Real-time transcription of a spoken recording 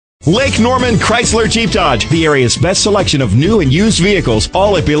Lake Norman Chrysler Jeep Dodge, the area's best selection of new and used vehicles,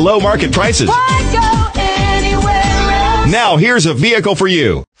 all at below market prices. Why go anywhere else? Now here's a vehicle for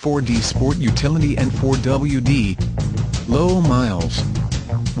you. 4D Sport Utility and 4WD. Low miles.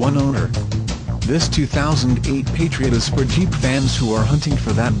 One owner. This 2008 Patriot is for Jeep fans who are hunting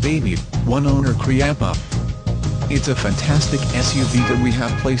for that baby, one-owner creampuff. It's a fantastic SUV that we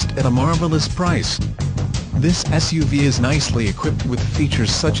have placed at a marvelous price. This SUV is nicely equipped with features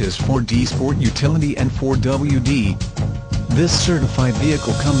such as 4D Sport Utility and 4WD. This certified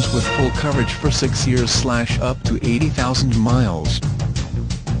vehicle comes with full coverage for 6 years / up to 80,000 miles.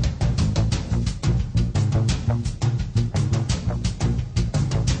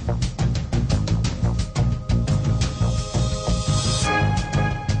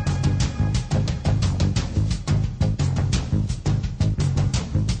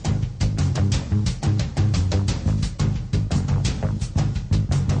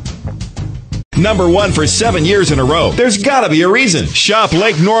 Number 1 for 7 years in a row. There's gotta be a reason. Shop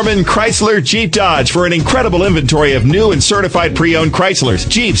Lake Norman Chrysler Jeep Dodge for an incredible inventory of new and certified pre-owned Chryslers,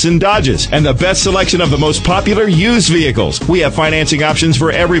 Jeeps, and Dodges, and the best selection of the most popular used vehicles. We have financing options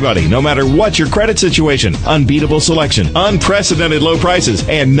for everybody, no matter what your credit situation. Unbeatable selection, unprecedented low prices,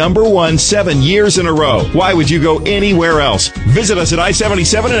 and number 1 7 years in a row. Why would you go anywhere else? Visit us at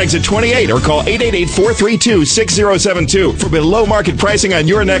I-77 and exit 28 or call 888-432-6072 for below market pricing on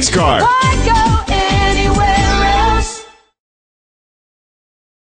your next car. Why go